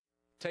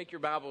Take your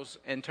Bibles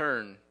and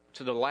turn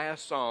to the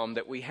last psalm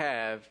that we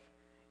have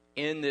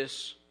in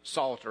this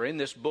Psalter, in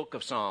this book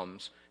of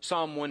Psalms,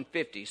 Psalm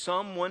 150.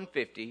 Psalm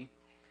 150,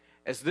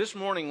 as this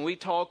morning we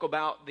talk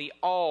about the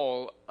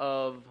all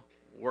of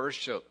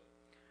worship.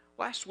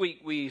 Last week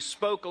we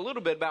spoke a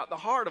little bit about the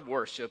heart of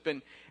worship,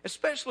 and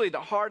especially the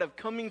heart of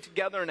coming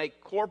together in a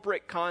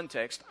corporate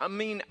context.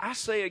 I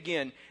say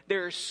again,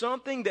 there is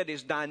something that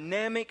is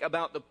dynamic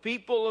about the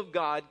people of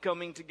God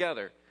coming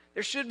together.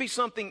 There should be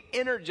something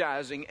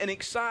energizing and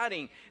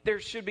exciting.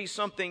 There should be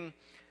something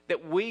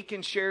that we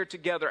can share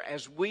together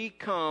as we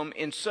come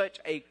in such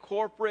a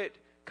corporate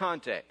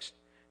context.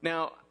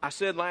 Now, I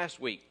said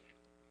last week,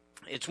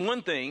 it's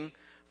one thing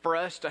for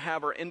us to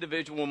have our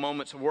individual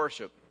moments of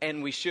worship,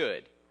 and we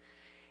should.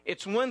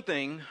 It's one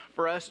thing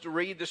for us to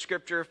read the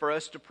Scripture, for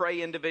us to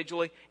pray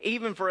individually,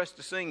 even for us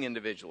to sing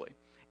individually.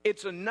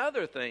 It's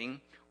another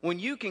thing when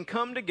you can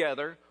come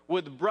together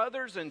with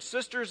brothers and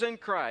sisters in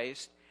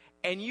Christ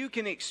and you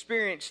can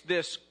experience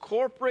this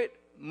corporate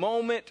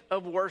moment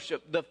of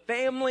worship, the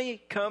family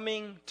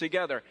coming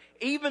together.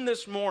 Even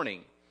this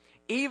morning,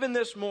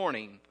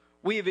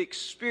 we have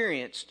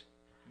experienced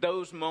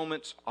those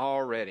moments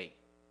already.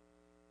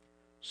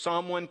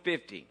 Psalm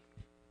 150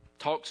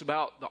 talks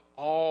about the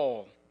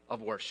all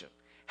of worship.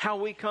 How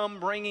we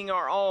come bringing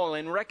our all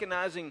and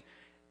recognizing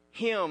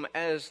Him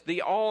as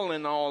the all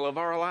in all of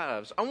our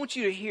lives. I want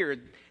you to hear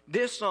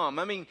this psalm.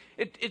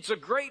 It's a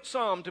great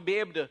psalm to be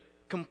able to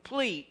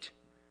complete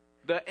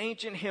the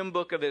ancient hymn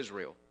book of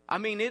Israel.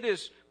 It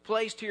is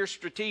placed here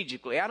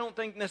strategically. I don't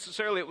think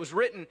necessarily it was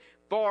written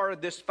for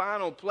this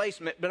final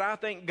placement, but I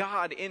think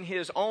God in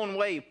His own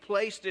way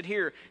placed it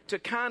here to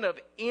kind of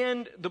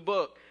end the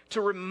book,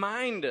 to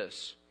remind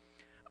us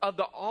of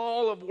the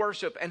all of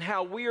worship and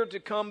how we are to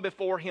come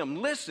before Him.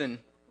 Listen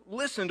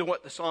to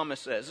what the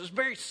psalmist says. It's a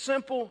very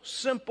simple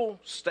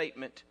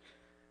statement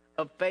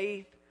of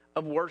faith,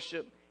 of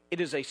worship. It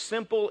is a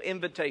simple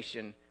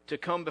invitation to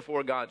come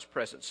before God's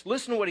presence.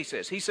 Listen to what he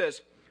says. He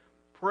says,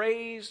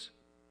 praise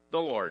the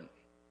Lord.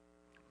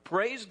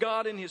 Praise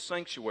God in His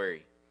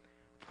sanctuary.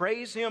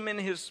 Praise Him in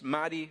His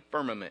mighty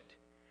firmament.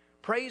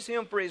 Praise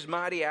Him for His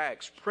mighty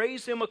acts.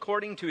 Praise Him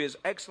according to His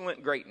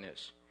excellent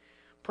greatness.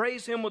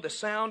 Praise Him with the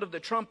sound of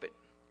the trumpet.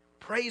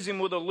 Praise Him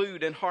with a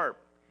lute and harp.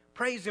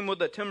 Praise Him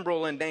with a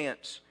timbrel and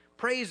dance.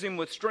 Praise Him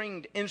with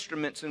stringed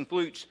instruments and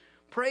flutes.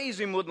 Praise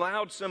Him with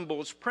loud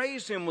cymbals.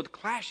 Praise Him with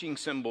clashing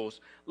cymbals.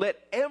 Let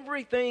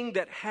everything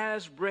that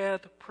has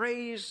breath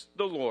praise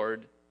the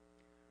Lord.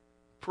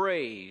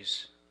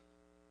 Praise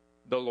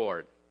the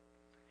Lord.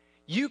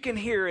 You can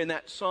hear in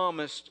that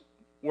psalmist's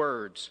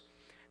words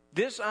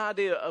this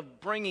idea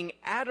of bringing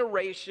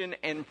adoration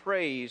and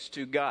praise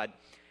to God.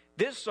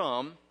 This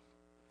psalm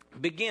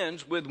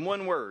begins with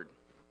one word.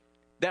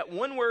 That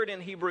one word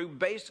in Hebrew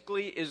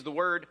basically is the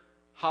word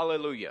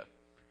hallelujah.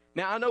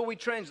 Now, I know we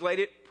translate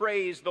it,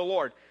 praise the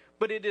Lord,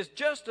 but it is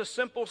just a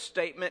simple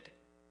statement,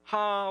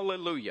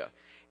 hallelujah.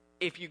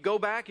 If you go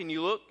back and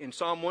you look in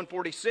Psalm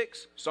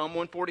 146, Psalm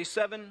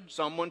 147,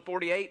 Psalm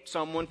 148,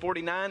 Psalm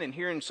 149, and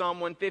here in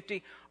Psalm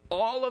 150,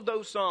 all of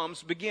those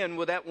psalms begin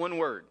with that one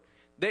word.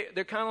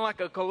 They're kind of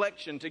like a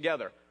collection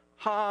together,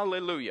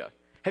 hallelujah.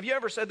 Have you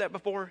ever said that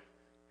before?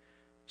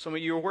 Some of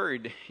you are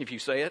worried if you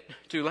say it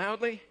too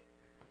loudly.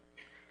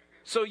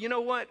 So you know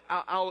what?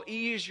 I'll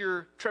ease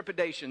your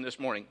trepidation this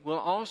morning. We'll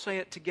all say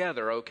it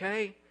together,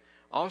 okay?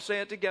 I'll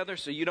say it together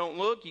so you don't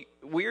look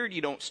weird,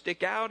 you don't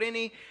stick out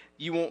any,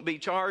 you won't be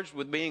charged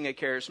with being a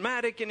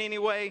charismatic in any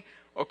way,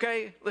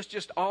 okay? Let's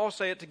just all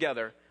say it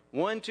together.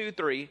 1, 2,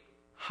 3,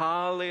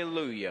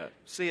 hallelujah.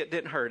 See, it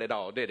didn't hurt at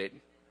all, did it?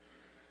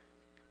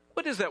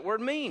 What does that word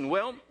mean?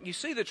 Well, you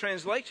see the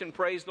translation,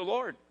 praise the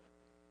Lord.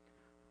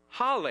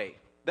 Halle.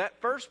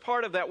 That first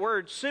part of that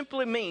word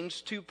simply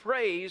means to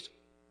praise,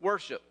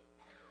 worship.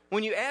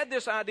 When you add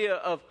this idea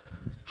of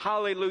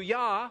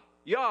hallelujah,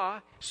 Yah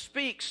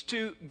speaks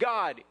to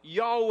God,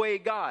 Yahweh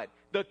God,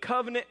 the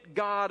covenant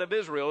God of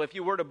Israel. If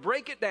you were to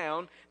break it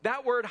down,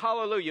 that word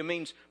hallelujah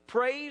means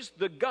praise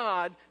the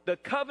God, the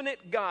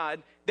covenant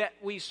God that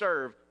we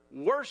serve.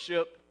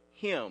 Worship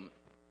Him.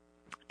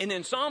 And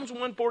in Psalms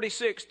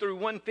 146 through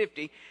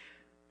 150,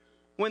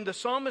 when the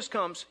psalmist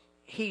comes,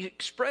 he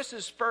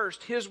expresses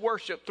first his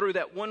worship through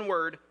that one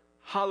word,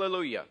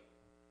 hallelujah.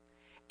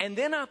 And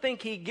then I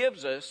think he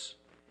gives us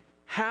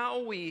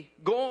how we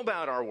go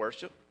about our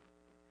worship,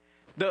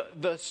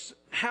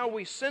 how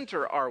we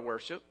center our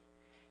worship.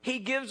 He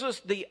gives us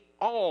the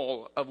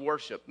all of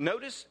worship.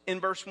 Notice in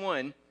verse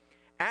 1,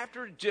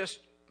 after just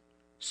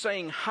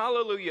saying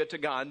hallelujah to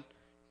God,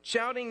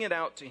 shouting it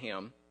out to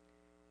Him,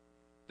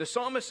 the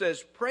psalmist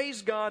says,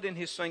 praise God in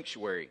His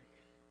sanctuary.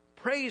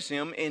 Praise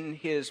Him in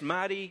His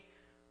mighty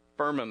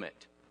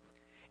firmament.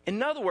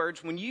 In other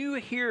words, when you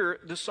hear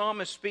the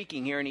psalmist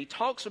speaking here and he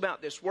talks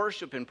about this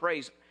worship and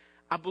praise,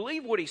 I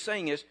believe what he's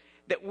saying is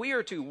that we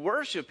are to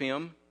worship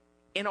Him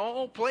in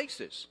all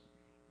places.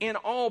 In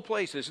all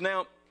places.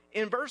 Now,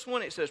 in verse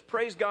 1 it says,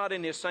 praise God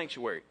in His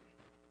sanctuary.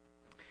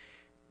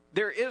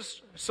 There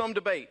is some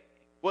debate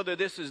whether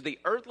this is the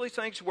earthly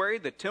sanctuary,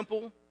 the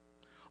temple,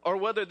 or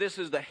whether this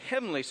is the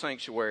heavenly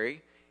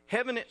sanctuary,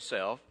 heaven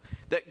itself,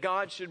 that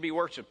God should be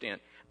worshiped in.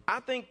 I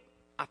think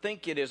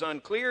it is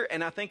unclear,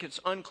 and I think it's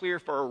unclear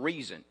for a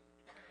reason.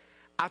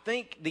 I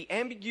think the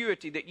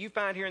ambiguity that you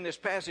find here in this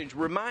passage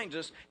reminds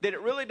us that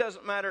it really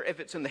doesn't matter if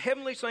it's in the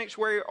heavenly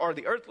sanctuary or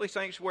the earthly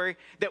sanctuary,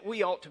 that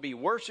we ought to be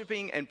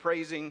worshiping and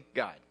praising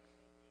God.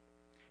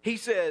 He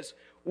says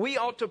we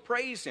ought to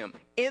praise him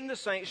in the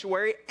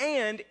sanctuary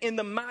and in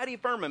the mighty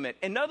firmament.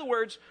 In other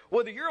words,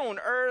 whether you're on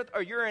earth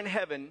or you're in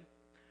heaven,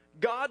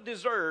 God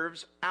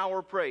deserves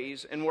our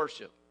praise and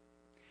worship.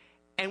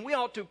 And we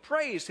ought to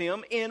praise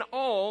him in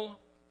all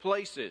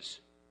places.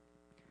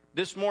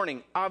 This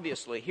morning,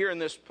 obviously, here in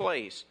this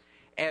place,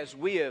 as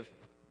we have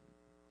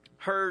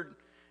heard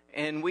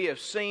and we have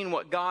seen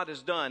what God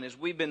has done, as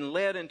we've been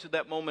led into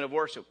that moment of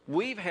worship,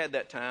 we've had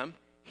that time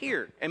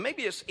here. And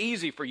maybe it's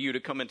easy for you to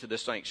come into the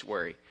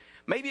sanctuary.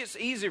 Maybe it's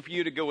easy for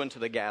you to go into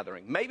the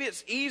gathering. Maybe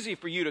it's easy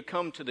for you to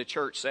come to the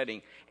church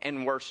setting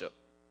and worship.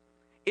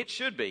 It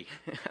should be.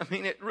 I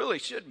mean, it really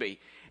should be.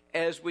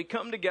 As we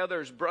come together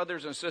as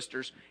brothers and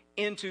sisters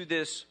into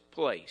this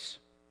place.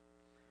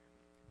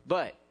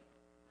 But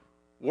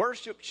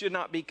worship should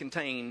not be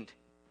contained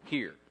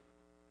here.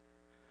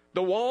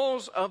 The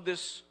walls of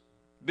this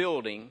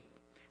building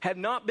have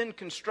not been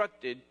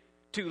constructed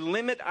to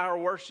limit our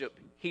worship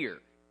here.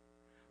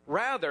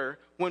 Rather,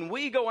 when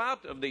we go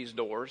out of these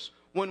doors,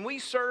 when we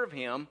serve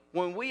him,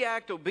 when we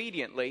act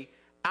obediently,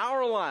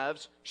 our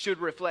lives should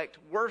reflect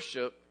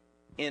worship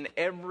in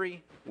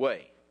every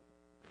way.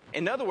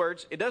 In other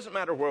words, it doesn't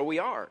matter where we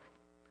are.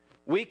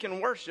 We can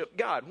worship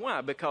God.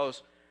 Why?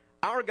 Because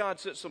our God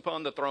sits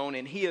upon the throne,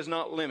 and he is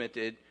not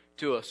limited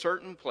to a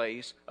certain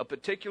place, a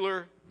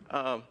particular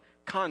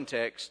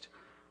context.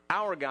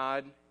 Our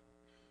God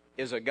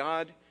is a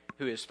God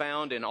who is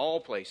found in all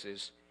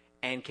places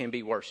and can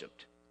be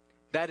worshiped.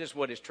 That is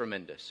what is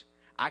tremendous.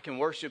 I can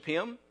worship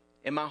him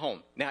in my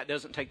home. Now, it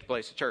doesn't take the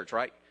place of church,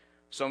 right?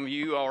 Some of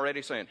you are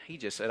already saying, he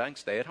just said I can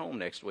stay at home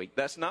next week.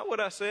 That's not what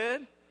I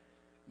said.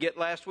 Get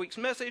last week's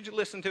message,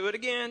 listen to it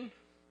again.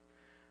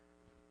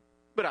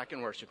 But I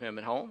can worship him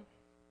at home.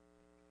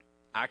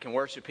 I can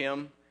worship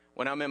him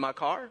when I'm in my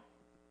car.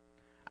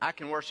 I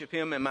can worship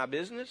him in my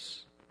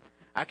business.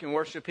 I can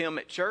worship him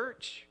at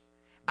church.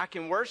 I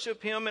can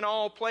worship him in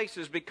all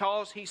places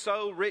because he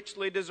so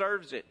richly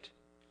deserves it.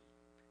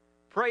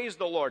 Praise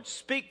the Lord.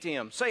 Speak to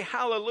him. Say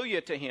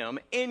hallelujah to him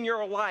in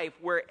your life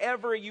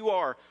wherever you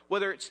are,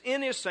 whether it's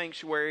in his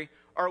sanctuary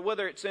or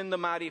whether it's in the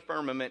mighty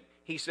firmament.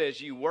 He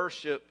says you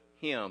worship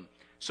him.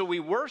 So we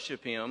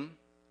worship him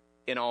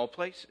in all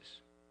places.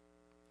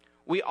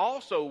 We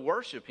also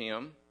worship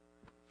him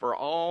for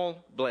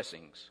all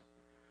blessings.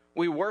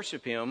 We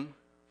worship him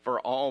for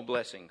all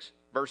blessings.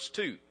 Verse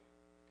 2.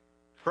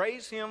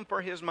 Praise him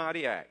for his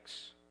mighty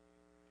acts.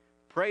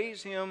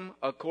 Praise him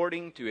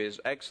according to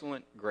his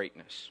excellent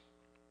greatness.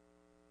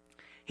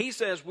 He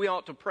says we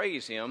ought to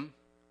praise him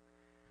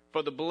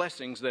for the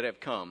blessings that have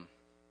come,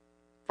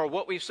 for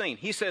what we've seen.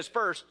 He says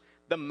first,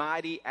 the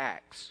mighty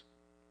acts.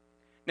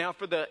 Now,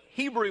 for the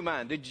Hebrew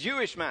mind, the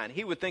Jewish mind,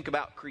 he would think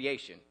about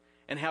creation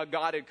and how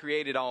God had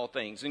created all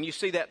things. And you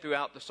see that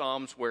throughout the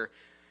Psalms, where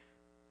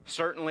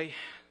certainly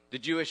the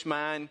Jewish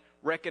mind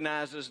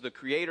recognizes the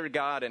Creator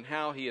God and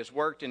how he has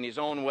worked in his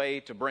own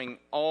way to bring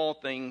all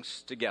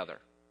things together.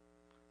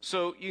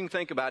 So you can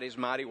think about his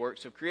mighty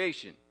works of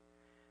creation.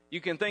 You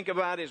can think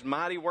about his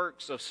mighty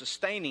works of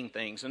sustaining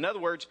things. In other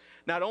words,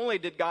 not only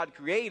did God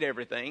create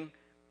everything,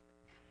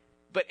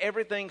 but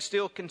everything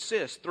still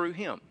consists through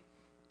him.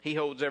 He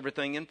holds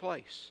everything in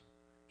place.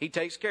 He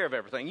takes care of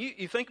everything.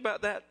 You think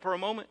about that for a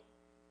moment.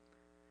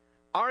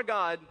 Our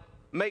God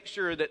makes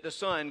sure that the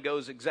sun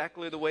goes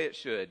exactly the way it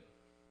should.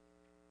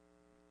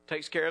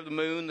 Takes care of the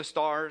moon, the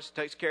stars,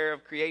 takes care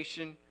of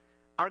creation.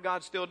 Our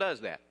God still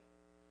does that.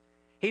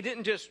 He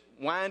didn't just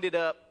wind it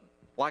up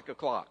like a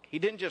clock. He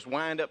didn't just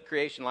wind up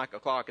creation like a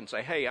clock and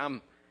say, hey,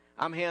 I'm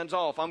hands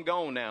off, I'm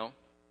gone now.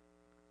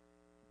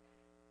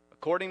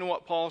 According to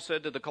what Paul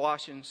said to the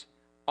Colossians,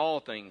 all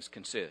things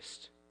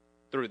consist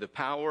through the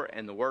power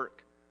and the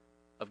work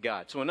of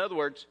God. So in other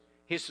words,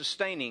 his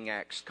sustaining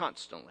acts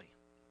constantly.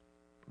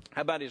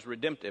 How about his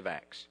redemptive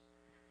acts?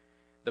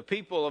 The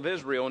people of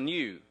Israel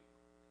knew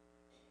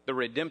the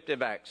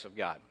redemptive acts of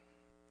God.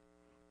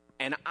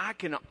 And I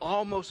can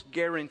almost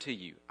guarantee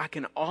you, I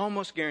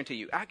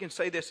can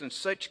say this in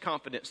such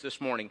confidence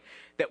this morning,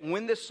 that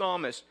when the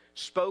psalmist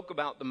spoke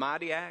about the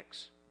mighty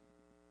acts,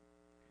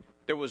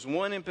 there was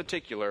one in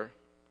particular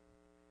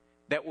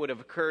that would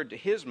have occurred to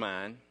his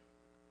mind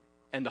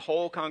and the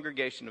whole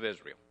congregation of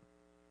Israel.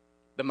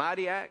 The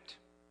mighty act,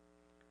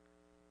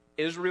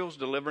 Israel's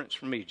deliverance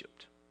from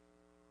Egypt.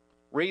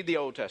 Read the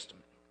Old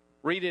Testament.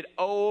 Read it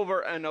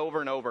over and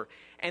over and over.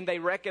 And they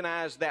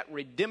recognize that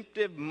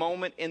redemptive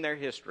moment in their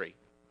history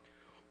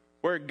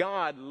where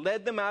God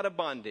led them out of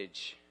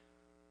bondage,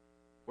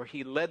 where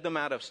he led them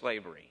out of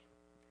slavery,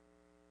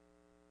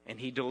 and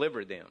he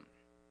delivered them,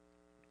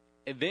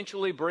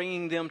 eventually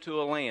bringing them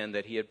to a land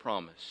that he had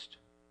promised.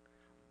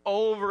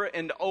 Over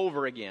and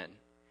over again,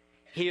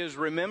 he is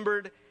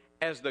remembered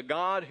as the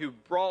God who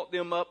brought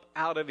them up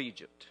out of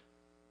Egypt.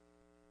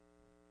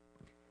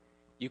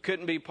 You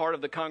couldn't be part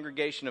of the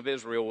congregation of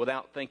Israel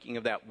without thinking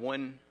of that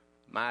one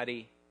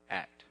mighty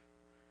act.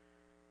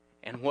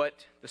 And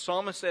what the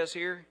psalmist says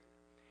here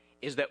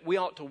is that we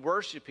ought to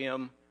worship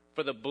him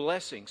for the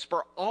blessings,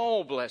 for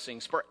all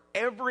blessings, for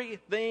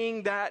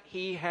everything that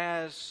he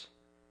has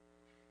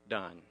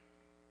done.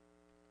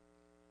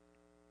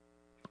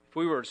 If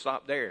we were to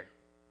stop there,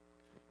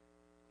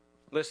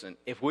 listen,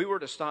 if we were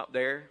to stop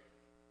there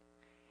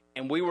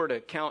and we were to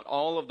count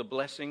all of the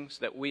blessings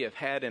that we have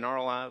had in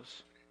our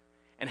lives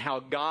and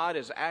how God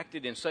has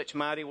acted in such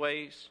mighty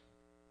ways,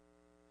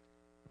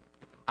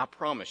 I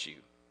promise you,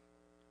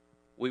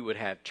 we would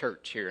have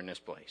church here in this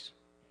place.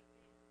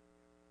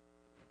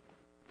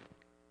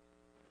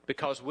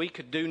 Because we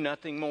could do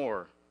nothing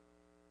more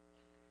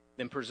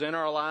than present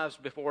our lives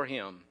before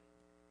him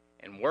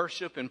and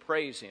worship and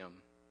praise him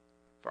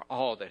for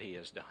all that he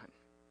has done.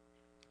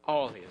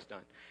 All he has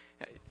done.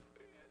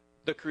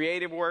 The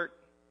creative work,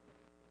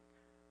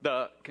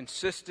 the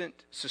consistent,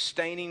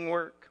 sustaining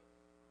work,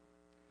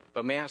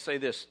 but may I say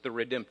this, the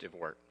redemptive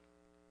work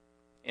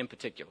in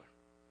particular.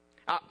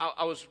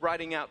 I was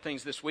writing out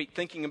things this week,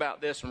 thinking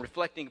about this and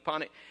reflecting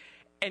upon it.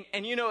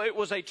 And you know, it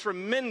was a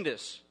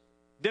tremendous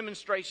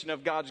demonstration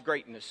of God's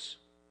greatness.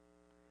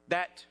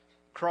 That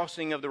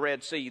crossing of the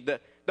Red Sea, the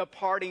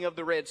parting of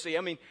the Red Sea.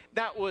 I mean,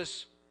 that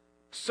was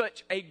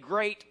such a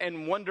great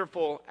and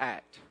wonderful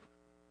act.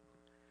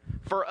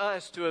 For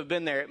us to have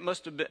been there,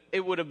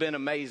 it would have been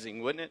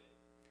amazing, wouldn't it?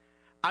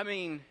 I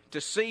mean,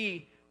 to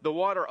see the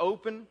water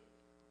open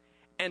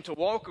and to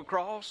walk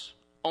across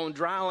on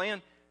dry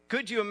land,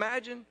 could you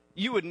imagine?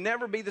 You would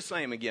never be the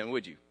same again,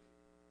 would you?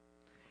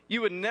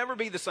 You would never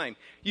be the same.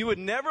 You would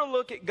never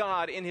look at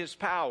God in his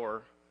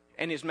power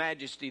and his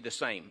majesty the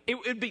same. It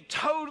would be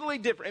totally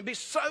different. It'd be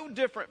so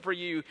different for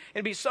you.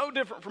 It'd be so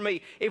different for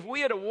me if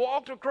we had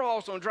walked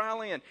across on dry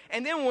land.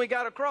 And then when we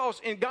got across,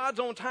 in God's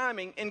own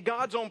timing, in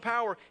God's own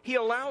power, he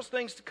allows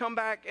things to come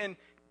back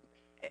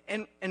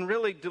and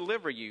really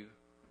deliver you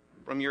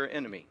from your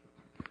enemy.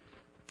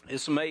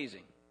 It's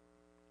amazing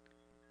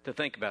to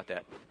think about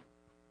that.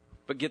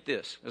 But get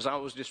this, as I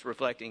was just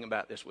reflecting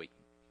about this week.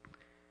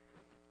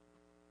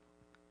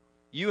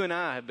 You and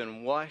I have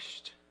been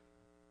washed.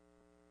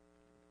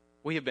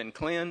 We have been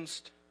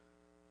cleansed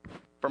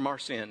from our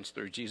sins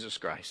through Jesus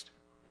Christ.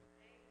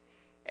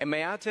 And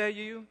may I tell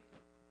you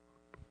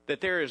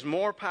that there is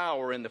more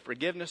power in the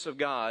forgiveness of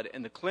God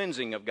and the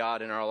cleansing of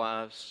God in our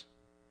lives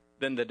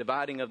than the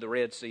dividing of the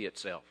Red Sea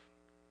itself.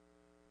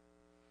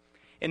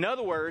 In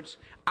other words,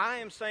 I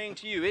am saying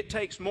to you, it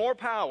takes more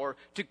power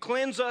to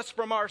cleanse us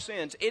from our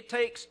sins. It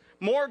takes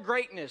more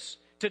greatness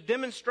to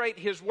demonstrate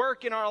his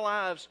work in our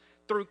lives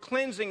through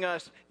cleansing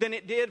us than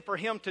it did for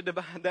him to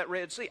divide that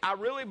Red Sea. I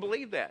really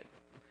believe that.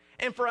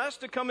 And for us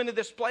to come into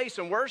this place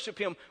and worship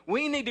him,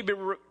 we need to be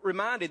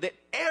reminded that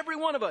every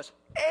one of us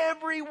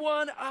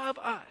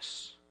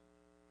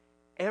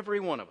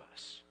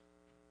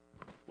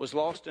was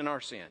lost in our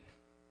sin.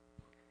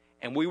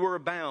 And we were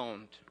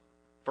bound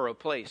for a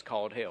place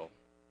called hell.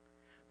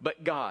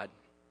 But God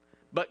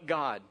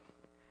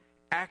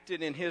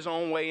acted in his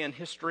own way in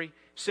history,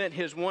 sent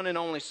his one and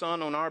only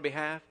Son on our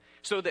behalf,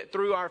 so that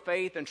through our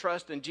faith and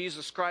trust in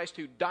Jesus Christ,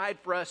 who died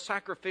for us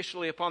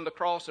sacrificially upon the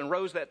cross and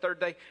rose that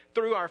third day,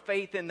 through our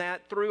faith in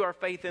that, through our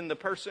faith in the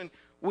person,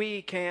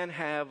 we can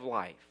have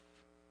life.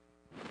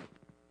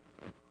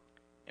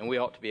 And we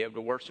ought to be able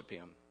to worship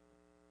him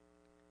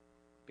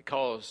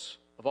because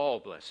of all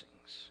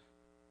blessings,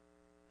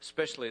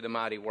 especially the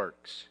mighty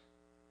works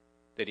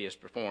that he has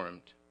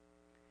performed.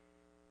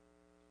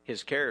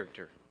 His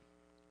character,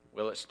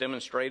 well, it's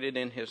demonstrated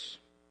in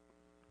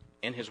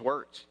his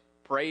words.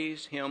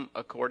 Praise him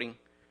according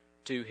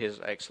to his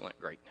excellent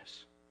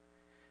greatness.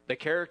 The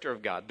character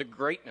of God, the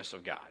greatness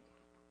of God.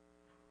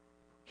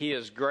 He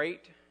is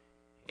great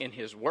in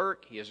his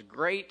work. He is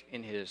great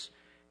in his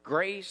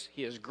grace.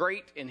 He is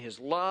great in his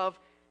love.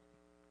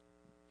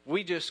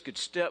 We just could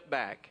step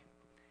back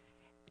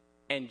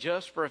and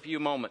just for a few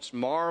moments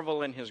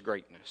marvel in his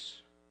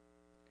greatness.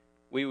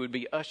 We would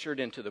be ushered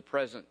into the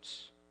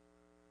presence.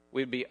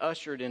 We'd be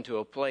ushered into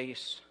a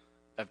place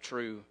of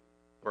true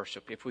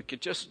worship. If we could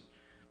just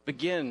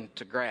begin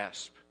to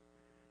grasp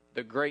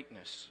the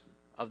greatness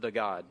of the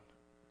God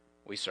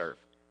we serve.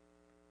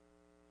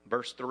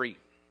 Verse 3.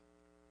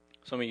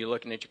 Some of you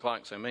looking at your clock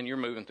and saying, man, you're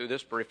moving through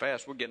this pretty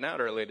fast. We're getting out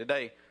early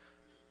today.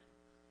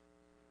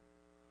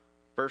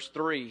 Verse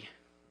 3.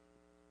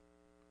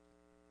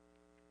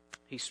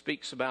 He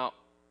speaks about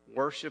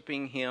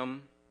worshiping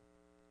him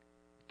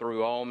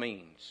through all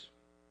means.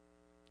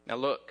 Now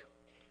look,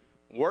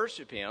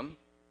 worship him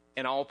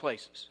in all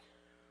places.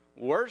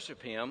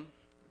 Worship him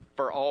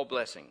for all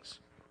blessings.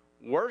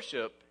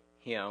 Worship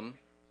him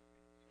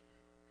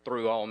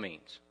through all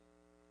means.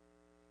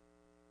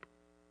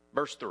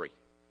 Verse 3.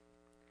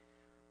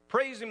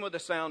 Praise him with the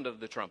sound of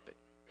the trumpet.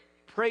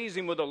 Praise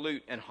him with a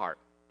lute and harp.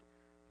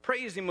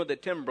 Praise him with a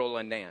timbrel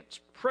and dance.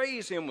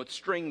 Praise him with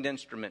stringed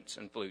instruments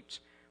and flutes.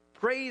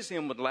 Praise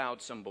him with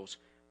loud cymbals.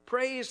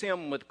 Praise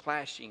him with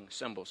clashing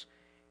cymbals.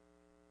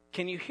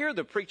 Can you hear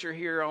the preacher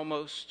here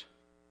almost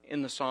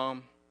in the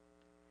psalm?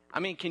 I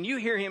mean, can you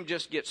hear him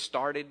just get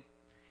started?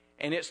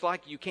 And it's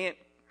like you can't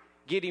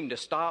get him to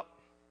stop.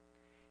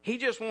 He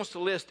just wants to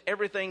list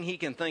everything he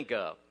can think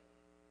of.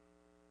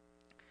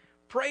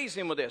 Praise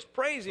him with this,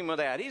 praise him with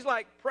that. He's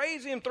like,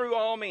 praise him through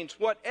all means.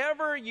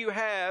 Whatever you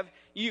have,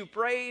 you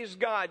praise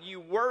God. You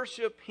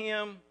worship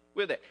him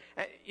with it.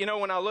 You know,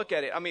 when I look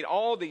at it, I mean,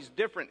 all these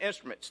different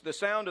instruments, the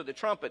sound of the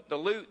trumpet, the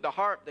lute, the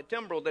harp, the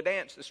timbrel, the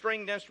dance, the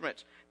stringed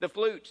instruments, the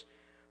flutes,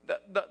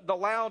 the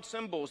loud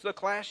cymbals, the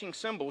clashing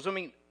cymbals. I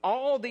mean,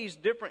 all these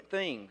different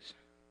things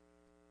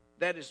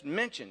that is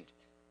mentioned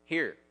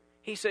here.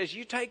 He says,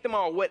 you take them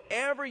all,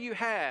 whatever you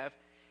have,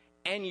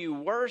 and you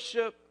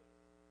worship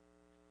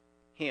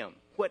him.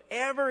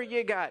 Whatever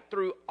you got,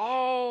 through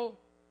all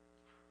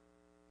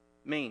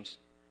means.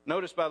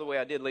 Notice, by the way,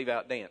 I did leave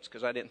out dance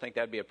because I didn't think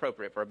that would be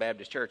appropriate for a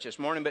Baptist church this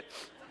morning. But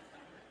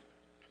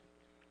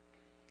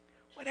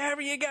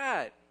whatever you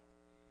got,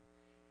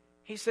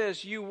 he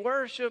says, you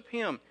worship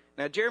him.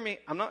 Now, Jeremy,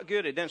 I'm not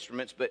good at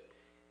instruments, but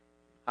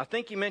I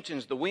think he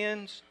mentions the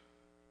winds.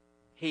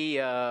 He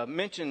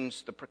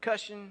mentions the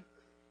percussion.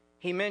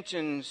 He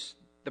mentions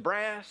the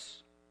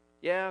brass.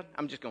 Yeah,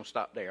 I'm just going to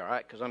stop there, all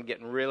right, because I'm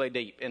getting really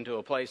deep into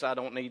a place I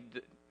don't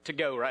need to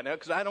go right now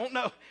because I don't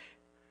know.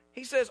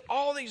 He says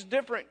all these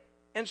different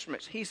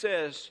instruments. He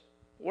says,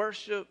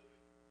 worship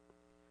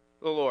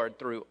the Lord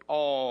through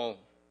all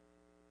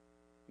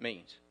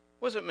means.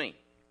 What does it mean?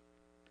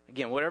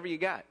 Again, whatever you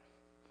got,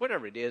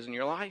 whatever it is in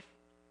your life,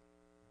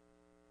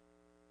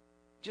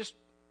 just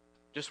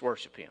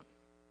worship him.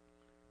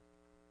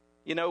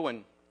 You know,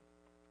 when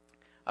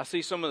I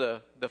see some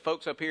of the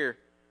folks up here,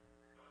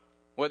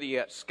 whether you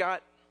got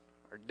Scott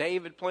or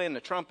David playing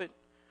the trumpet,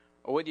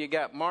 or whether you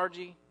got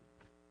Margie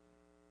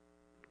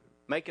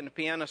making the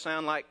piano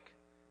sound like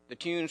the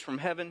tunes from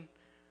heaven,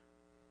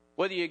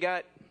 whether you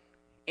got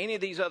any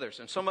of these others,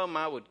 and some of them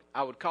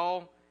I would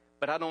call,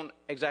 but I don't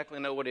exactly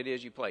know what it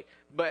is you play.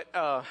 But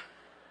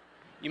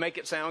you make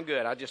it sound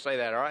good. I just say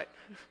that, all right?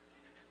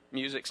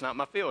 Music's not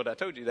my field. I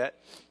told you that.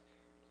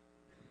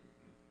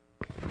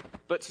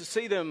 But to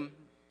see them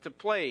to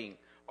playing,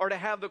 or to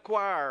have the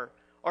choir,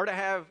 or to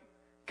have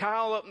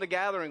Kyle up in the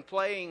gathering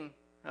playing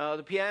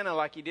the piano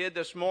like he did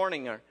this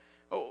morning, or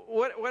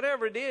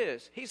whatever it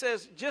is. He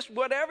says, just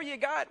whatever you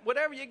got,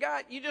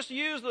 you just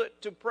use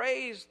it to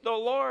praise the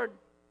Lord.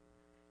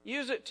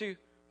 Use it to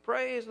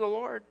praise the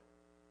Lord.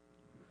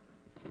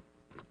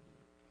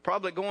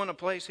 Probably going a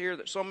place here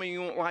that some of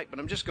you won't like, but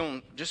I'm just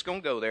going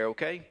to go there,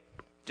 okay?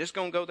 Just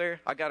going to go there.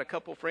 I got a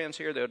couple friends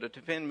here that will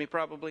defend me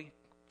probably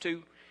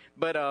too.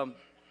 But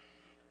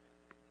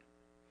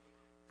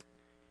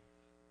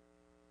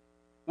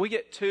we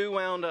get too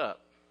wound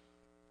up.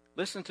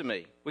 Listen to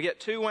me. We get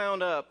too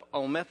wound up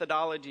on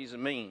methodologies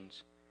and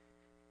means,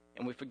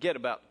 and we forget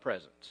about the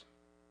presence.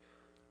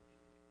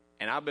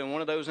 And I've been one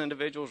of those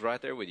individuals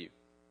right there with you.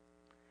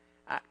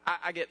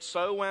 I get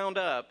so wound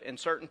up in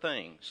certain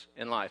things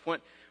in life. When,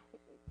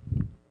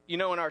 you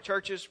know, in our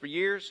churches for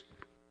years,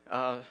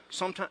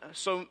 sometimes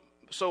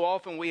so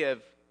often we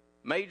have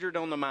majored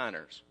on the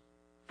minors.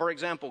 For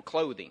example,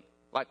 clothing,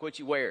 like what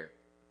you wear.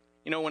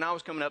 You know, when I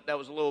was coming up, that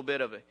was a little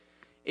bit of an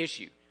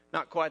issue.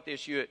 Not quite the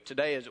issue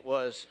today as it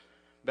was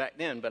back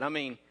then, but I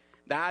mean,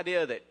 the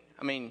idea that,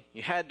 I mean,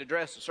 you had to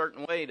dress a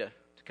certain way to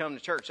come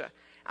to church.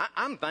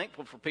 I'm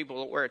thankful for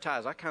people that wear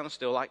ties. I kind of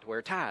still like to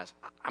wear ties.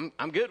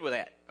 I'm good with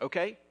that,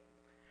 okay?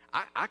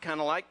 I kind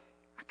of like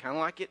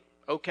it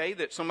okay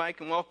that somebody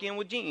can walk in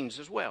with jeans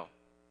as well.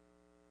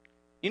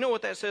 You know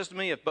what that says to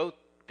me if both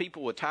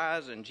people with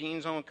ties and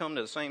jeans on come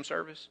to the same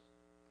service?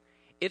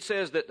 It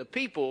says that the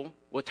people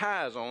with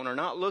ties on are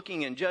not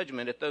looking in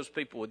judgment at those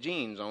people with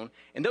jeans on,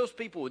 and those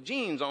people with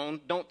jeans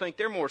on don't think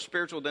they're more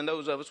spiritual than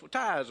those of us with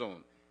ties on.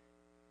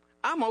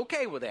 I'm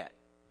okay with that,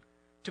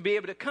 to be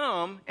able to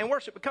come and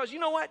worship, because you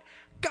know what?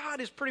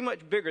 God is pretty much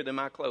bigger than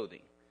my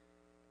clothing,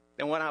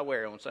 than what I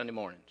wear on Sunday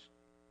mornings.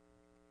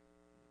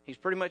 He's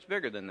pretty much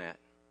bigger than that.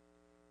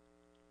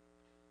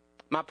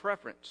 My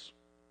preference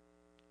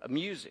of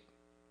music,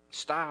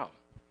 style.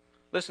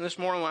 Listen, this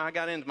morning when I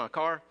got into my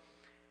car,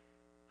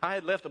 I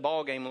had left the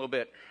ball game a little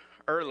bit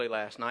early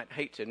last night. I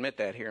hate to admit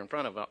that here in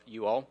front of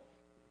you all.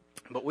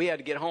 But we had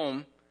to get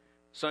home.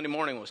 Sunday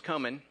morning was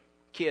coming.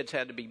 Kids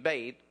had to be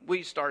bathed.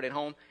 We started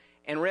home.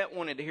 And Rhett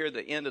wanted to hear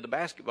the end of the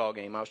basketball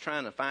game. I was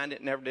trying to find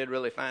it. Never did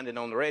really find it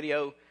on the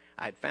radio.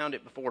 I had found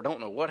it before.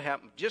 Don't know what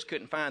happened. Just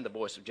couldn't find the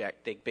voice of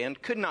Jack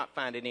Thigpen. Could not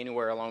find it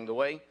anywhere along the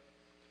way.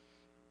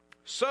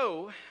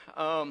 So,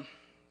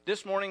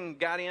 this morning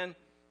got in.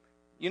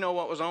 You know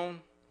what was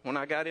on when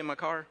I got in my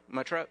car,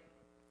 my truck?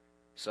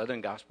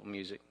 Southern gospel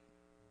music.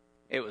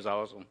 It was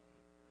awesome.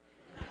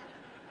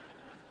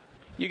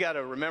 You got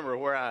to remember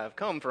where I've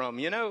come from,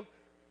 you know.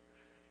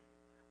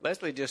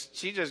 Leslie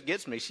she just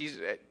gets me.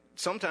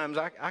 Sometimes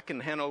I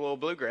can handle a little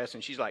bluegrass,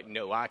 and she's like,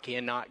 no, I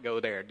cannot go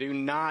there. Do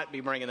not be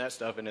bringing that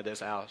stuff into this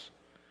house.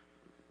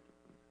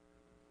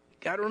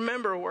 got to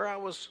remember where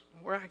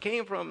I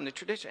came from, and the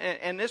tradition.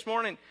 And this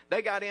morning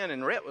they got in,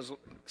 and Rhett was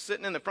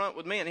sitting in the front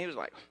with me, and he was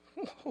like,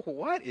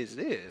 "What is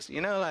this?"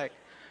 You know, like,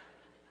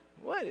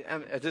 what?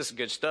 This is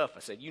good stuff. I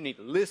said, "You need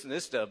to listen to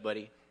this stuff,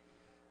 buddy."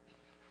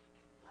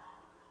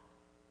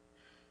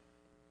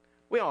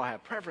 We all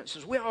have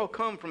preferences. We all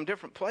come from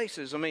different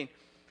places. I mean,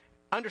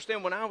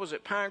 understand when I was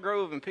at Pine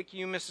Grove in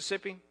Picayune,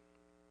 Mississippi,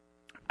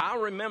 I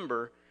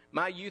remember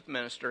my youth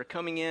minister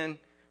coming in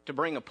to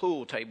bring a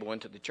pool table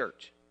into the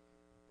church.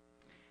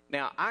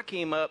 Now, I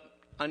came up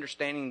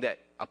understanding that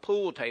a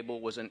pool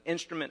table was an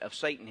instrument of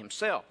Satan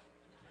himself.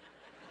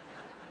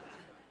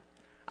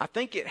 I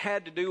think it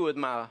had to do with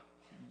my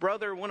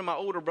brother, one of my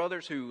older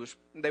brothers, he was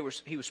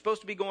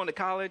supposed to be going to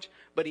college,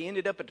 but he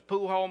ended up at the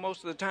pool hall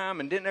most of the time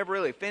and didn't ever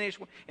really finish.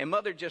 And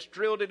Mother just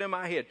drilled it in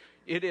my head.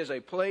 It is a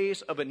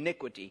place of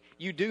iniquity.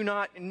 You do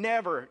not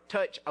never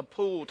touch a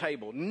pool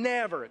table.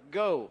 Never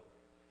go.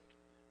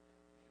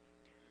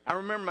 I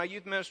remember my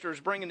youth minister was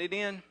bringing it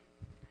in.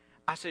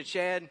 I said,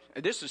 "Shad,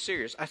 this is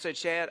serious." I said,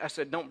 "Shad," I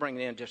said, "don't bring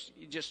it in.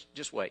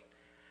 Just wait.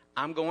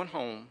 I'm going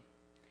home,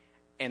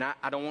 and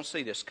I don't want to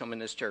see this come in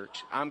this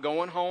church. I'm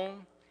going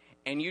home,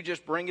 and you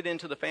just bring it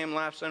into the Family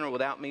Life Center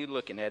without me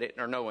looking at it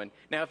or knowing.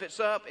 Now, if it's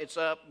up, it's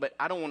up, but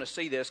I don't want to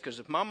see this, because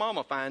if my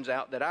mama finds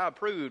out that I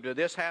approved of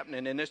this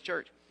happening in this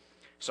church."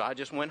 So I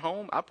just went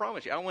home. I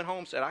promise you, I went home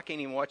and said, "I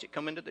can't even watch it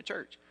come into the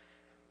church."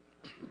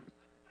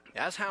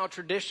 That's how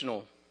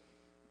traditional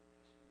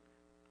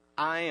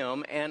I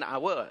am, and I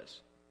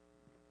was.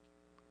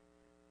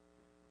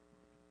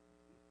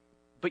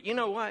 But you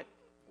know what?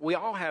 We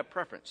all have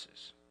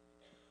preferences.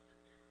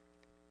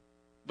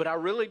 But I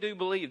really do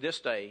believe this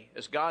day,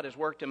 as God has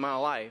worked in my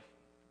life,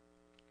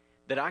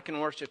 that I can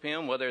worship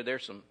Him, whether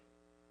there's some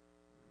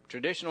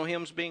traditional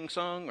hymns being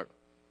sung or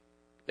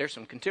there's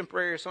some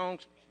contemporary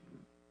songs.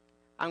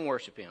 I can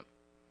worship Him.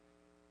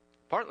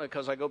 Partly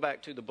because I go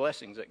back to the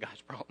blessings that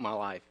God's brought in my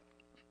life.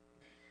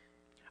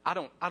 I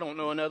don't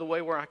know another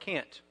way where I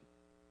can't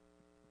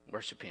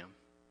worship Him.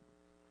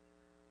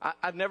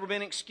 I've never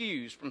been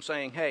excused from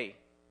saying, "Hey,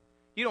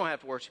 you don't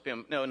have to worship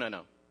Him."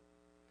 No.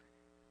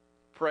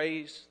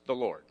 Praise the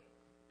Lord.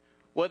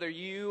 Whether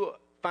you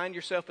find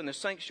yourself in the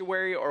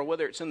sanctuary or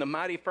whether it's in the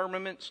mighty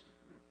firmaments,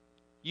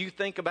 you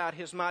think about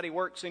His mighty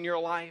works in your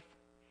life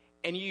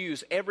and you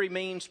use every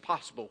means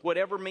possible,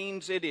 whatever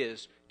means it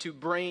is, to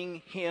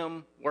bring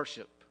Him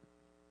worship,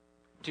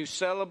 to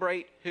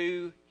celebrate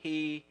who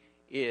He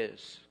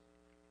is.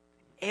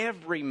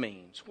 Every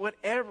means,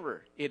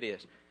 whatever it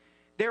is.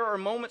 There are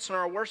moments in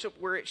our worship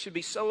where it should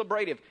be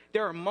celebrative.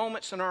 There are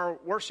moments in our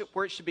worship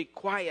where it should be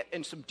quiet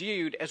and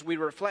subdued as we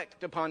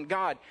reflect upon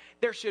God.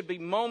 There should be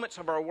moments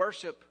of our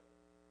worship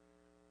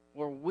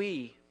where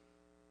we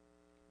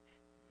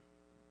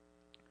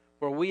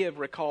have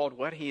recalled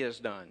what He has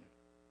done.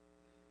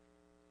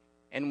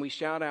 And we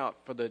shout out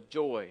for the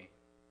joy.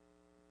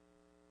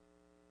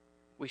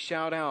 We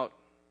shout out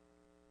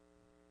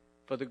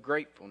for the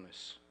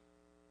gratefulness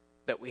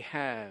that we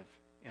have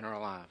in our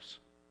lives.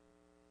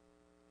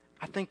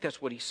 I think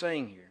that's what He's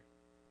saying here,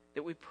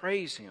 that we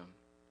praise Him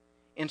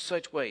in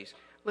such ways.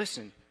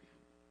 Listen,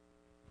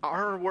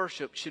 our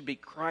worship should be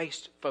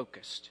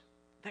Christ-focused.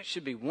 That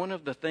should be one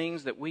of the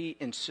things that we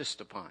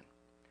insist upon.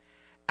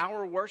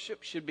 Our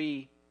worship should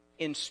be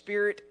in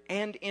spirit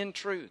and in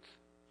truth.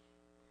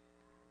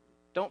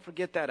 Don't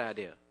forget that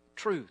idea.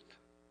 Truth.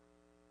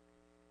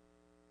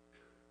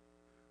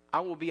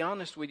 I will be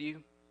honest with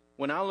you.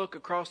 When I look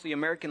across the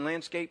American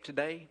landscape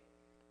today,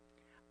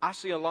 I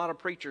see a lot of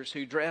preachers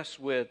who dress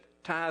with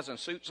ties and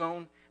suits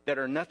on that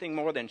are nothing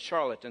more than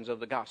charlatans of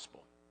the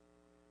gospel,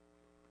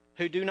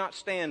 who do not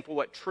stand for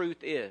what truth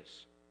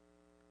is,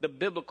 the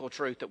biblical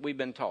truth that we've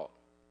been taught.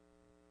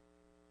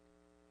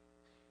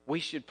 We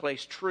should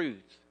place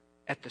truth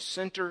at the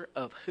center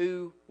of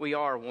who we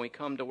are when we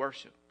come to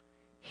worship.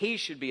 He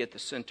should be at the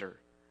center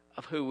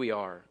of who we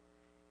are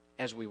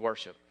as we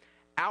worship.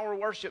 Our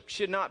worship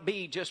should not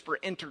be just for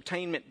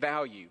entertainment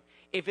value.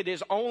 If it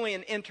is only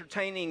an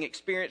entertaining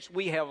experience,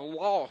 we have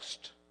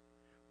lost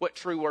what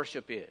true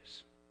worship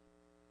is.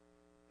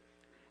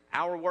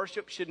 Our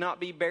worship should not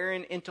be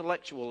barren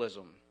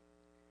intellectualism,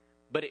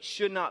 but it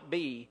should not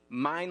be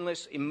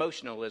mindless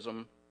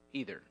emotionalism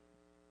either.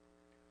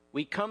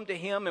 We come to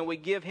Him and we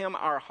give Him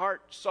our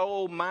heart,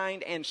 soul,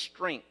 mind, and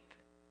strength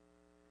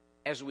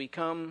as we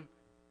come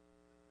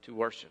to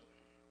worship.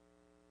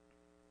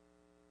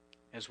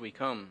 As we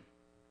come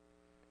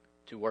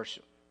to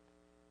worship.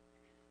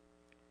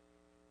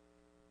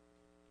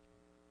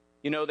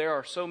 You know, there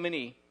are so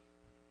many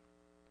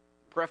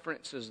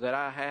preferences that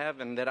I have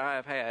and that I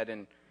have had.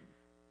 And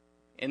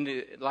in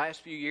the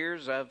last few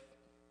years, I've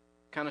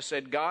kind of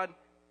said, "God,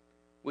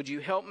 would you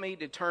help me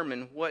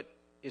determine what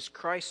is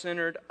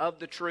Christ-centered, of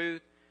the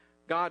truth?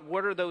 God,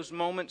 what are those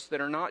moments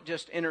that are not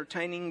just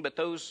entertaining, but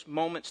those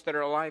moments that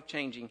are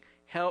life-changing?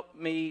 Help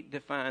me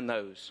define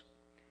those.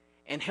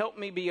 And help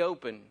me be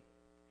open.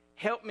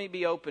 Help me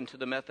be open to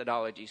the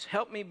methodologies.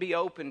 Help me be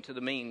open to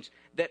the means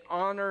that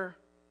honor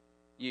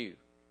you.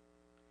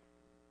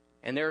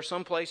 And there are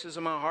some places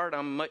in my heart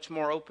I'm much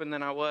more open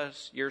than I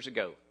was years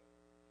ago.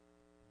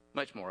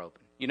 Much more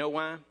open. You know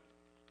why?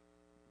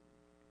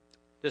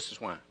 This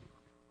is why.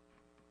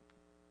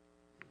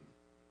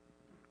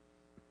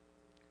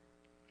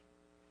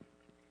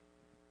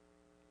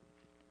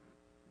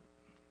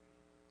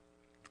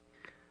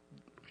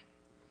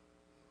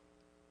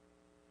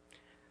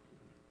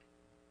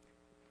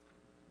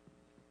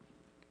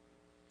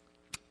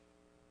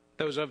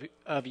 Those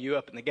of you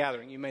up in the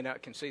gathering, you may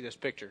not can see this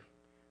picture,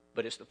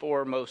 but it's the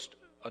four most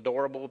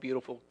adorable,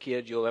 beautiful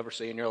kids you'll ever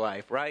see in your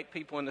life. Right,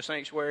 people in the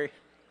sanctuary?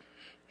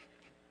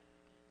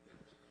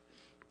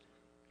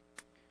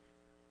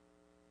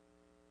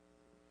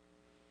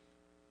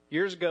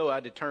 Years ago, I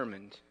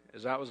determined,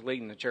 as I was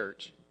leading the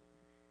church,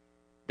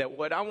 that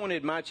what I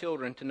wanted my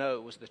children to know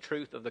was the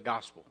truth of the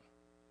gospel.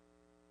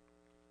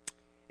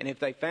 And if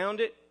they found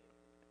it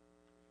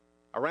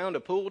around a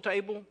pool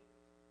table,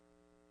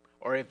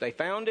 or if they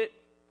found it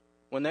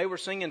when they were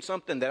singing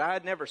something that I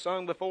had never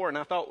sung before and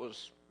I thought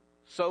was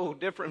so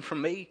different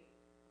from me,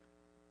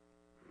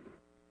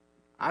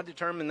 I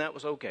determined that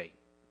was okay.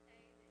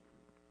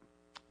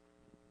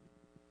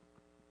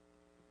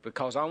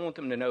 Because I want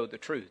them to know the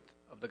truth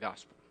of the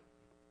gospel.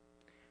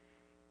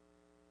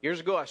 Years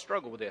ago, I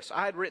struggled with this.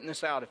 I had written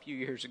this out a few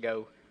years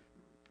ago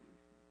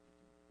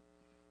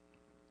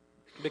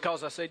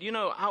because I said, you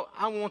know,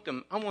 I want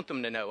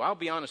them to know. I'll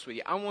be honest with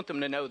you. I want them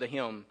to know the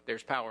hymn,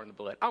 There's Power in the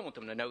Blood. I want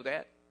them to know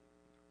that.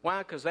 Why?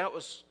 Because that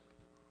was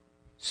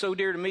so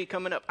dear to me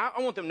coming up. I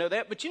want them to know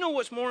that. But you know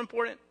what's more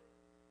important?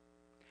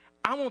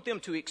 I want them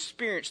to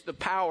experience the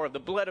power of the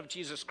blood of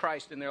Jesus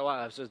Christ in their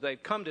lives as they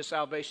come to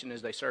salvation,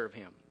 as they serve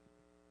Him.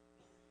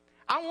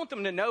 I want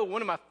them to know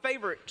one of my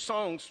favorite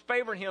songs,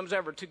 favorite hymns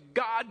ever, To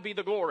God Be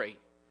the Glory.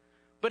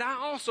 But I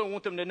also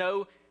want them to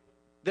know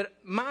that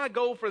my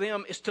goal for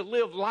them is to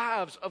live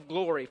lives of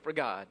glory for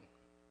God.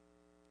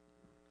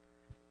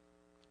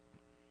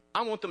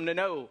 I want them to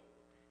know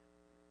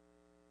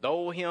the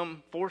old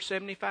hymn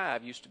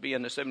 475 used to be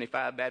in the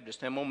 75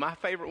 Baptist hymn. My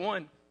favorite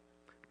one,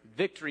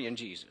 Victory in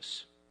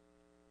Jesus.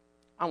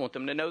 I want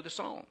them to know the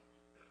song.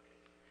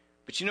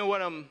 But you know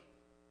what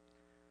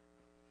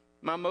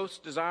my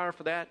most desire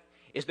for that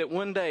is that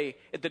one day,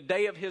 at the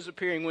day of His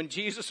appearing, when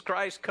Jesus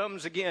Christ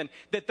comes again,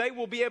 that they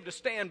will be able to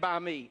stand by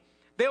me.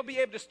 They'll be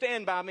able to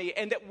stand by me,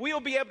 and that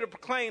we'll be able to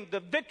proclaim the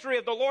victory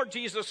of the Lord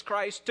Jesus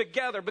Christ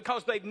together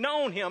because they've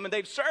known Him and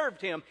they've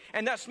served Him.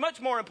 And that's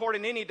much more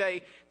important any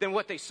day than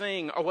what they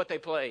sing or what they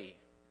play.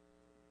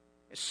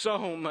 It's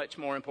so much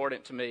more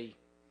important to me.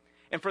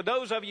 And for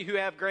those of you who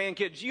have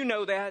grandkids, you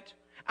know that.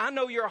 I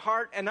know your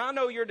heart and I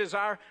know your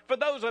desire. For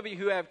those of you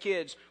who have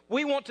kids,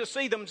 we want to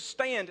see them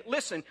stand.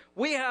 Listen,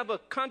 we have a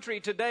country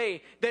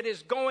today that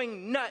is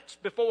going nuts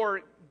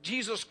before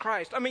Jesus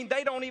Christ. I mean,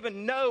 they don't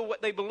even know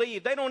what they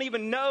believe. They don't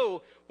even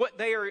know what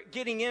they are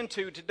getting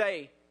into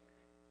today.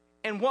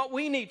 And what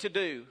we need to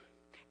do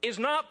is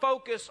not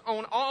focus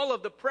on all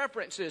of the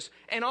preferences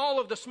and all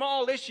of the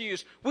small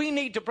issues. We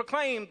need to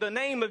proclaim the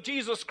name of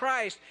Jesus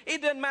Christ.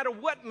 It doesn't matter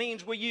what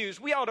means we use.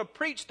 We ought to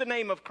preach the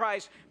name of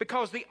Christ,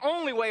 because the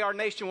only way our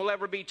nation will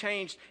ever be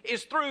changed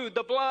is through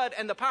the blood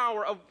and the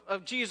power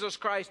of Jesus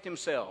Christ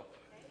Himself.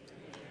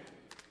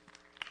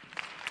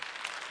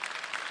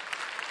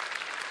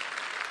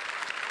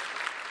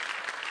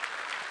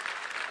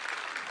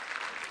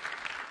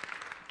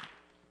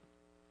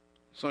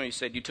 Some of you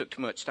said you took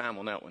too much time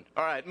on that one.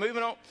 All right,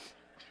 moving on.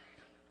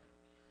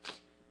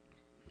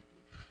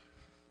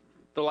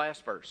 The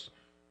last verse.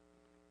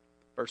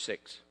 Verse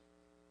 6.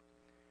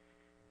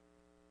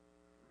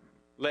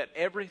 Let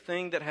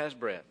everything that has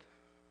breath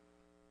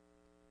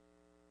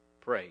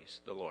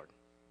praise the Lord.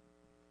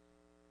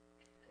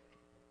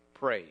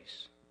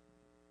 Praise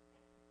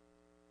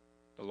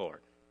the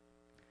Lord.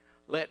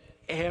 Let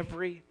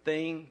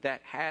everything that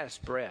has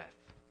breath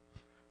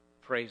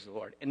praise the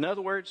Lord. In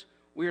other words,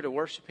 we are to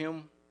worship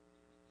Him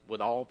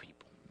with all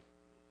people.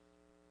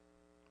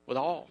 With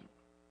all.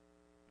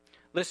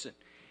 Listen,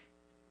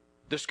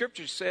 the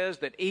Scripture says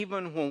that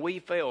even when we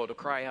fail to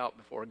cry out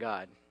before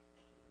God,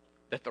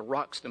 that the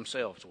rocks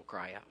themselves will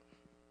cry out.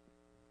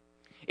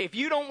 If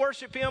you don't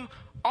worship Him,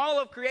 all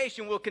of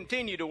creation will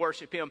continue to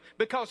worship Him,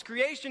 because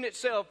creation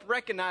itself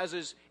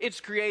recognizes its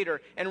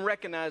Creator and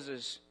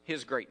recognizes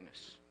His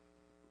greatness.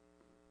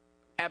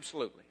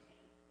 Absolutely.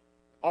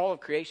 All of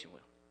creation will.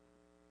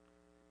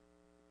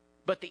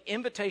 But the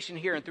invitation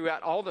here and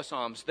throughout all the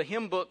Psalms, the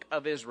hymn book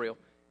of Israel,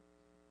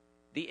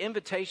 the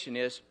invitation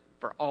is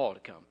for all to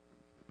come.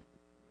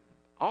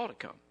 All to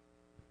come.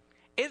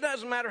 It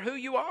doesn't matter who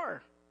you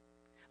are.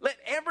 Let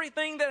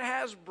everything that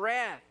has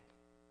breath,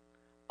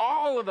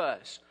 all of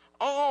us,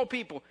 all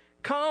people,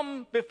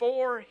 come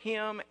before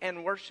Him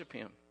and worship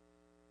Him.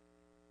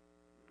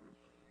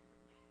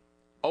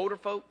 Older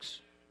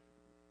folks,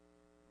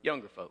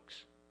 younger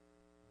folks.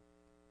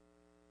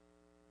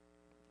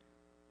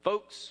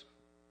 Folks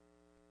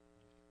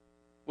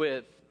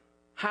with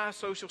high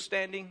social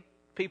standing,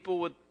 people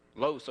with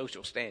low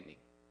social standing.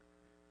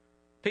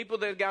 People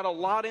that got a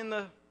lot in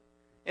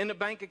the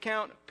bank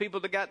account, people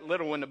that got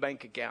little in the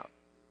bank account.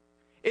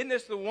 Isn't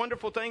this the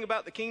wonderful thing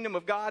about the kingdom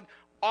of God?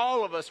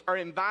 All of us are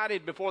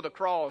invited before the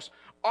cross.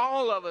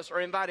 All of us are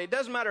invited. It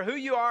doesn't matter who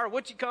you are,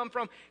 what you come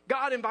from.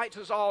 God invites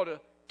us all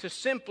to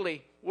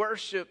simply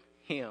worship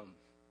Him.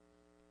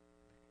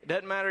 It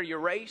doesn't matter your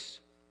race.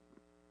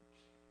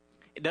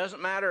 It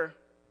doesn't matter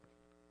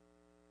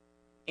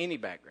any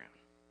background.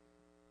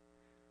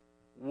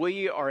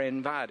 We are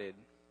invited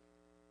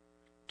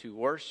to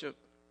worship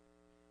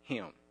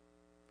Him.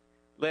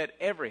 Let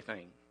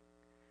everything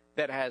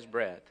that has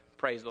breath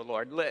praise the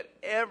Lord. Let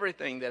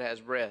everything that has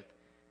breath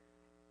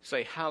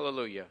say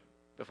hallelujah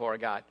before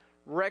God,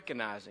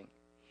 recognizing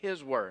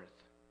His worth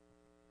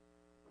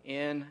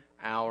in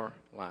our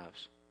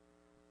lives.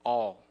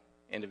 All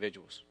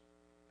individuals.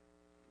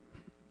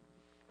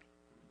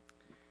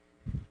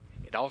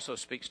 It also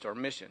speaks to our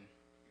mission.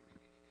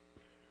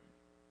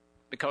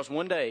 Because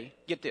one day,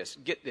 get this.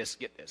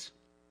 It's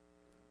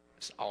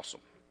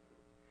awesome.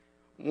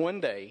 One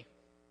day,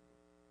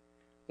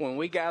 when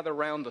we gather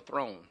around the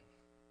throne,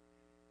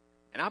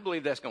 and I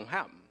believe that's going to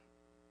happen,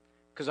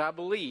 because I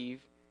believe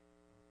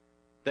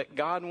that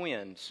God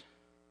wins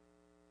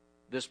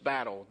this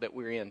battle that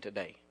we're in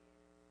today.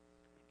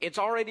 It's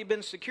already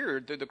been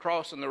secured through the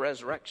cross and the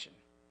resurrection.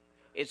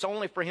 It's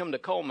only for Him to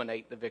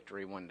culminate the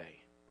victory one day.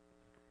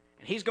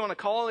 And He's going to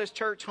call His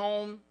church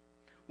home.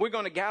 We're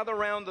going to gather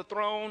around the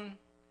throne.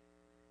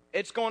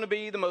 It's going to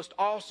be the most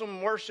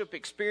awesome worship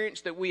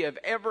experience that we have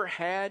ever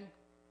had.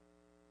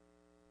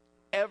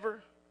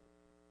 Ever.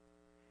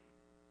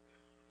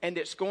 And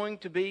it's going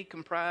to be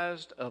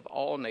comprised of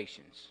all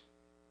nations.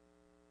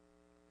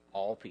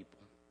 All people.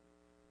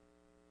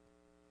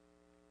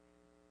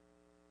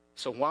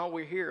 So while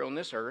we're here on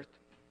this earth,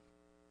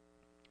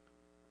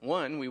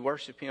 one, we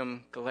worship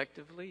Him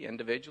collectively,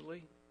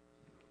 individually,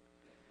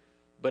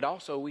 but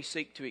also we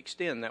seek to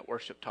extend that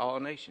worship to all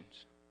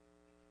nations.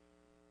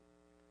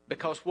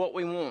 Because what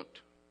we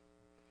want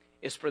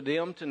is for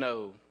them to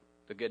know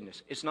the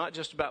goodness. It's not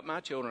just about my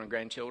children and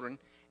grandchildren.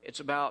 It's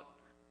about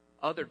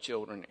other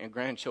children and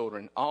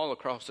grandchildren all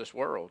across this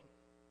world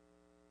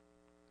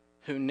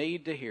who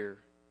need to hear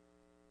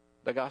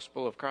the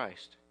gospel of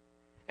Christ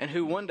and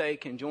who one day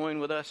can join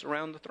with us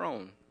around the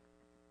throne.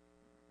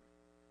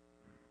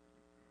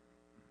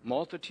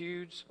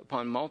 Multitudes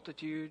upon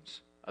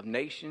multitudes of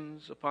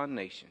nations upon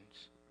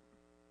nations,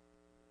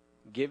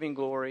 giving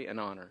glory and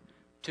honor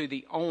to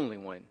the only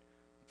one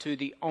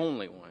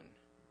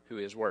who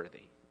is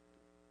worthy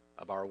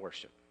of our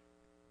worship.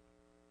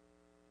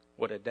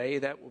 What a day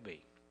that will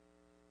be.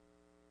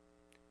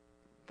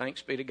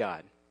 Thanks be to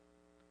God.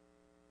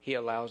 He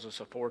allows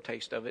us a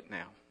foretaste of it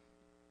now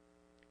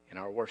in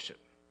our worship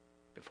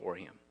before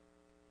Him.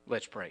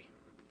 Let's pray.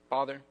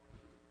 Father,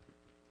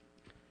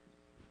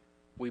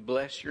 we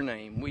bless Your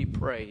name. We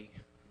pray,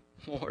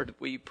 Lord,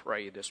 we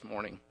pray this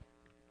morning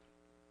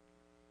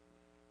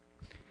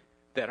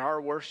that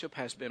our worship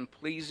has been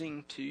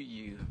pleasing to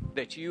You,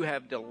 that You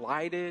have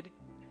delighted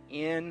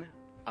in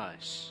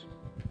us.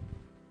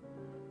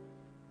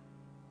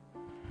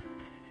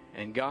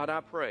 And God,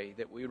 I pray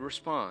that we would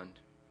respond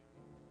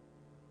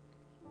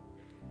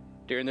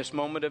during this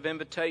moment of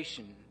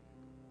invitation,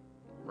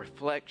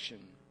 reflection,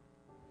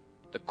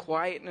 the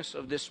quietness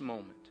of this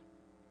moment.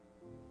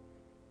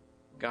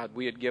 God,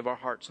 we would give our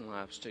hearts and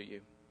lives to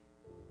You.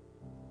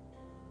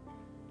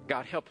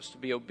 God, help us to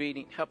be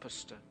obedient. Help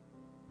us to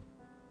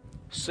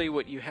see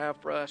what You have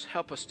for us.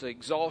 Help us to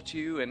exalt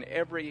You in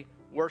every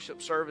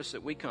worship service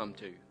that we come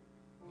to.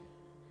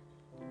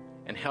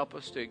 And help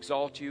us to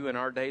exalt You in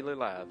our daily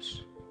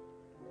lives.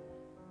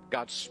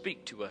 God,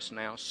 speak to us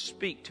now.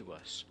 Speak to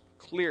us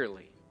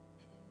clearly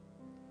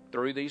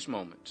through these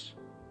moments.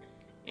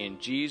 In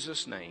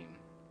Jesus' name,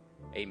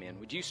 amen.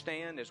 Would you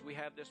stand as we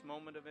have this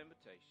moment of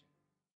invitation?